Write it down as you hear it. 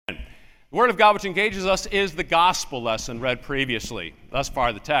The Word of God which engages us is the gospel lesson read previously, thus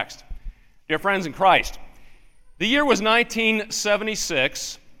far the text. Dear friends in Christ, the year was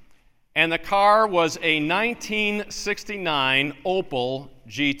 1976, and the car was a 1969 Opel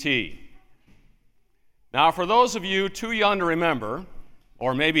GT. Now, for those of you too young to remember,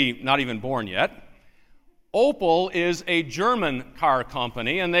 or maybe not even born yet, Opel is a German car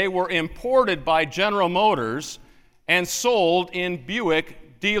company, and they were imported by General Motors and sold in Buick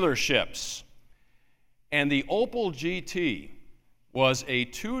dealerships. And the Opel GT was a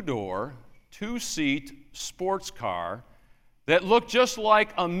two-door, two-seat sports car that looked just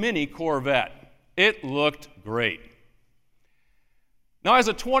like a mini Corvette. It looked great. Now, as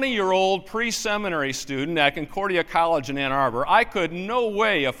a 20-year-old pre-seminary student at Concordia College in Ann Arbor, I could no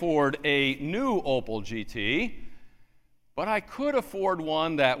way afford a new Opel GT, but I could afford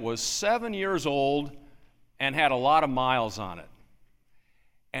one that was 7 years old and had a lot of miles on it.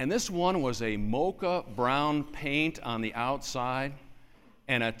 And this one was a mocha brown paint on the outside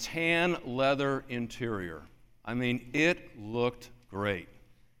and a tan leather interior. I mean, it looked great.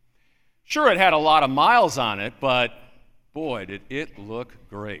 Sure, it had a lot of miles on it, but boy, did it look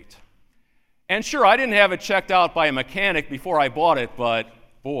great. And sure, I didn't have it checked out by a mechanic before I bought it, but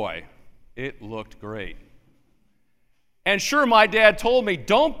boy, it looked great. And sure, my dad told me,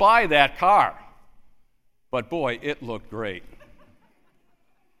 don't buy that car. But boy, it looked great.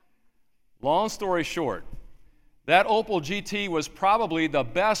 Long story short, that Opel GT was probably the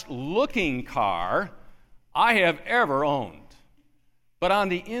best looking car I have ever owned. But on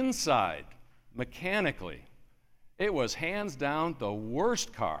the inside, mechanically, it was hands down the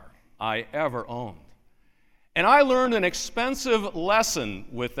worst car I ever owned. And I learned an expensive lesson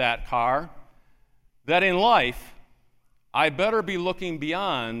with that car, that in life, I better be looking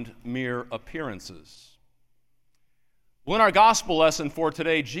beyond mere appearances. Well, in our gospel lesson for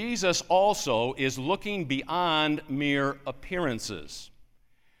today, Jesus also is looking beyond mere appearances.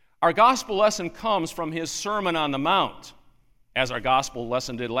 Our gospel lesson comes from his Sermon on the Mount, as our gospel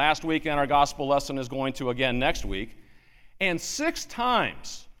lesson did last week, and our gospel lesson is going to again next week. And 6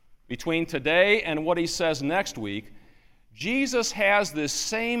 times between today and what he says next week, Jesus has this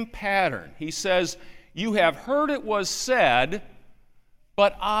same pattern. He says, "You have heard it was said,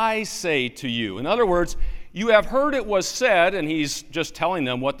 but I say to you." In other words, you have heard it was said, and he's just telling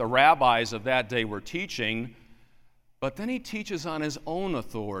them what the rabbis of that day were teaching, but then he teaches on his own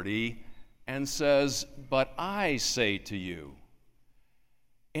authority and says, "But I say to you."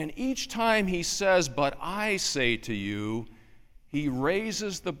 And each time he says, "But I say to you," he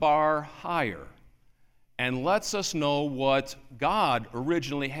raises the bar higher and lets us know what God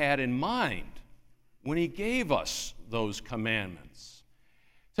originally had in mind when he gave us those commandments.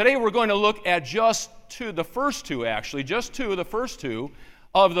 Today we're going to look at just the first two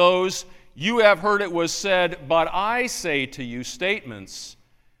of those "you have heard it was said, but I say to you" statements,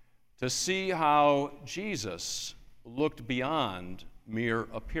 to see how Jesus looked beyond mere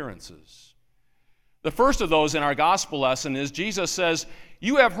appearances. The first of those in our gospel lesson is Jesus says,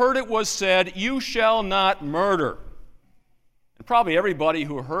 "You have heard it was said, you shall not murder." And probably everybody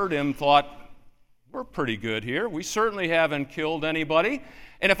who heard him thought, we're pretty good here. We certainly haven't killed anybody.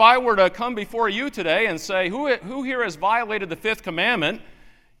 And if I were to come before you today and say, who here has violated the 5th commandment?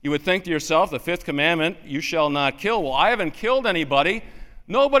 You would think to yourself, the 5th commandment, "You shall not kill." Well, I haven't killed anybody.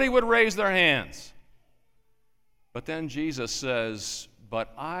 Nobody would raise their hands. But then Jesus says,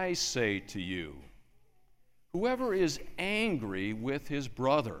 "But I say to you, whoever is angry with his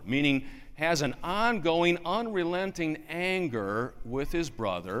brother," meaning has an ongoing, unrelenting anger with his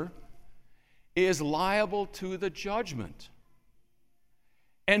brother, "is liable to the judgment.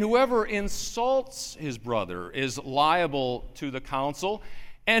 And whoever insults his brother is liable to the council.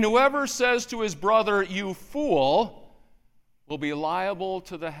 And whoever says to his brother, 'You fool,' will be liable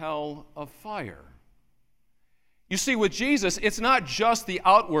to the hell of fire." You see, with Jesus, it's not just the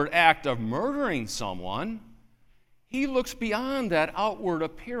outward act of murdering someone. He looks beyond that outward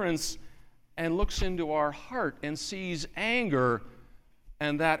appearance and looks into our heart and sees anger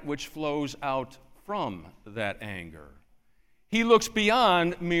and that which flows out from that anger. He looks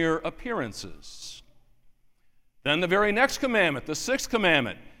beyond mere appearances. Then the very next commandment, the 6th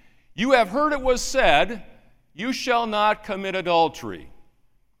commandment, "You have heard it was said, you shall not commit adultery."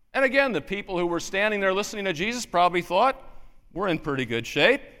 And again, the people who were standing there listening to Jesus probably thought, we're in pretty good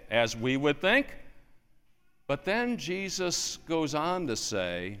shape, as we would think. But then Jesus goes on to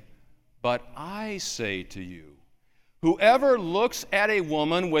say, "But I say to you, whoever looks at a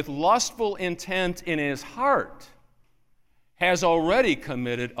woman with lustful intent in his heart has already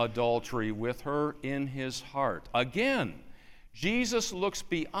committed adultery with her in his heart." Again, Jesus looks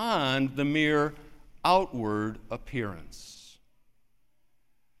beyond the mere outward appearance.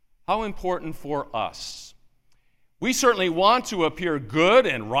 How important for us. We certainly want to appear good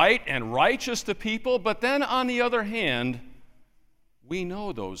and right and righteous to people, but then on the other hand, we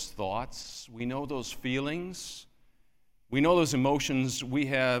know those thoughts, we know those feelings, we know those emotions we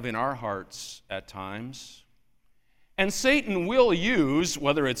have in our hearts at times. And Satan will use,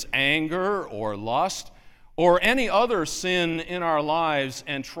 whether it's anger or lust or any other sin in our lives,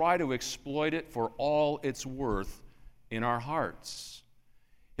 and try to exploit it for all it's worth in our hearts.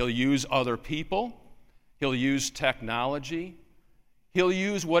 He'll use other people. He'll use technology. He'll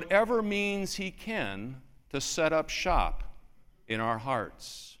use whatever means he can to set up shop in our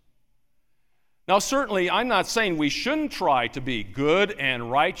hearts. Now, certainly, I'm not saying we shouldn't try to be good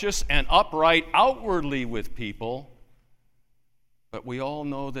and righteous and upright outwardly with people, but we all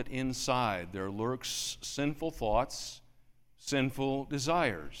know that inside there lurks sinful thoughts, sinful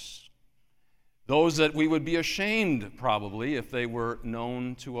desires. Those that we would be ashamed, probably, if they were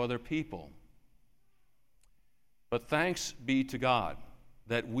known to other people. But thanks be to God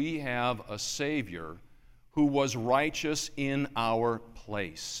that we have a Savior who was righteous in our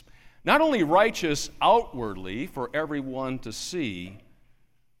place. Not only righteous outwardly for everyone to see,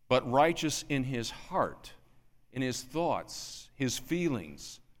 but righteous in his heart, in his thoughts, his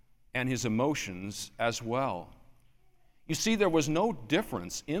feelings, and his emotions as well. You see, there was no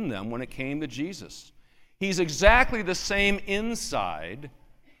difference in them when it came to Jesus. He's exactly the same inside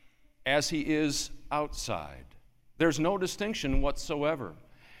as he is outside. There's no distinction whatsoever.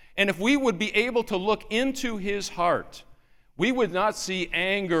 And if we would be able to look into his heart, we would not see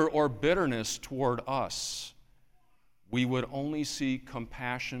anger or bitterness toward us. We would only see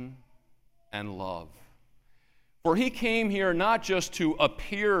compassion and love. For he came here not just to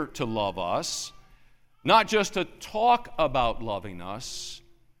appear to love us, not just to talk about loving us,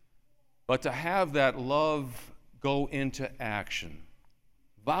 but to have that love go into action,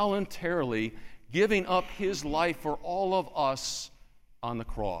 voluntarily giving up his life for all of us on the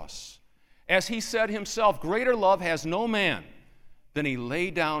cross. As he said himself, greater love has no man than he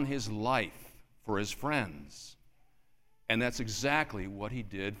laid down his life for his friends. And that's exactly what he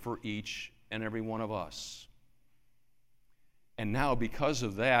did for each and every one of us. And now, because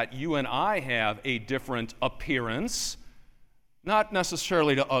of that, you and I have a different appearance, not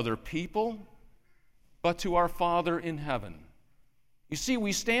necessarily to other people, but to our Father in heaven. You see,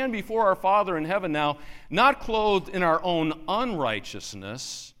 we stand before our Father in heaven now, not clothed in our own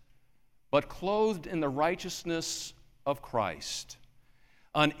unrighteousness, but clothed in the righteousness of Christ.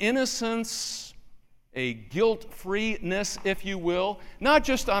 An innocence, a guilt-freeness, if you will, not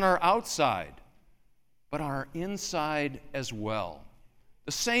just on our outside, but on our inside as well.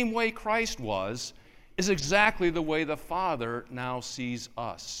 The same way Christ was is exactly the way the Father now sees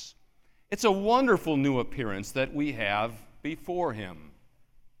us. It's a wonderful new appearance that we have before him.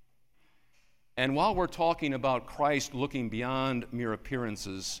 And while we're talking about Christ looking beyond mere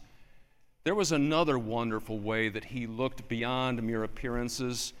appearances, there was another wonderful way that he looked beyond mere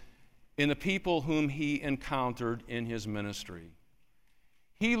appearances in the people whom he encountered in his ministry.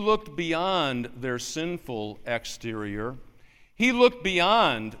 He looked beyond their sinful exterior. He looked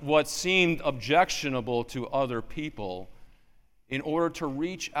beyond what seemed objectionable to other people in order to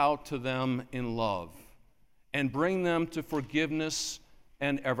reach out to them in love and bring them to forgiveness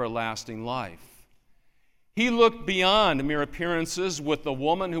and everlasting life. He looked beyond mere appearances with the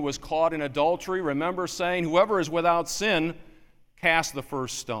woman who was caught in adultery. Remember saying, whoever is without sin, cast the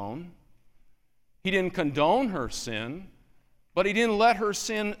first stone. He didn't condone her sin, but he didn't let her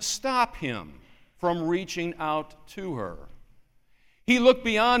sin stop him from reaching out to her. He looked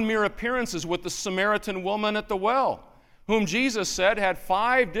beyond mere appearances with the Samaritan woman at the well, whom Jesus said had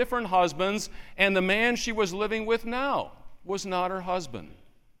 5 different husbands, and the man she was living with now was not her husband.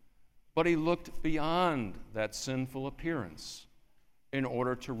 But he looked beyond that sinful appearance in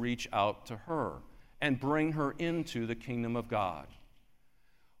order to reach out to her and bring her into the kingdom of God.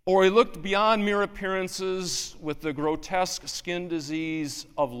 Or he looked beyond mere appearances with the grotesque skin disease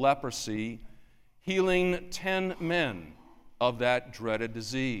of leprosy, healing 10 men of that dreaded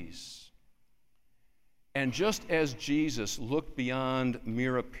disease. And just as Jesus looked beyond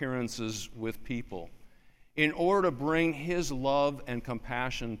mere appearances with people in order to bring his love and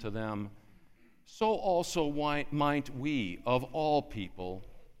compassion to them, so also might we, of all people,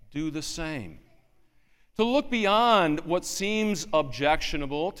 do the same. To look beyond what seems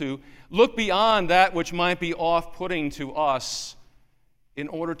objectionable, to look beyond that which might be off-putting to us in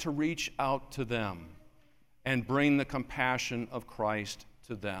order to reach out to them and bring the compassion of Christ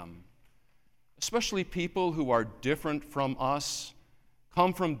to them. especially people who are different from us,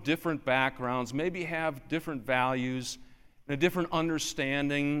 come from different backgrounds, maybe have different values and a different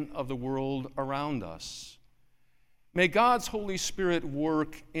understanding of the world around us. May God's Holy Spirit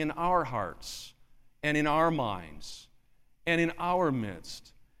work in our hearts and in our minds and in our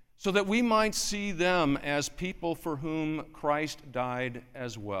midst, so that we might see them as people for whom Christ died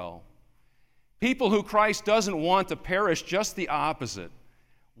as well. People who Christ doesn't want to perish, just the opposite,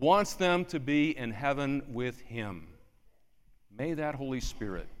 wants them to be in heaven with Him. May that Holy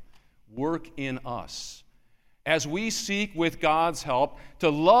Spirit work in us as we seek with God's help to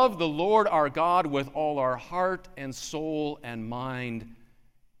love the Lord our God with all our heart and soul and mind,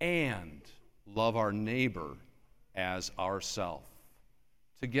 and love our neighbor as ourself,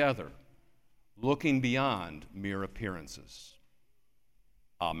 together, looking beyond mere appearances.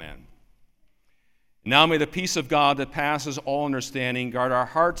 Amen. Now may the peace of God that passes all understanding guard our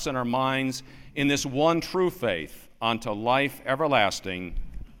hearts and our minds in this one true faith unto life everlasting.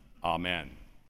 Amen.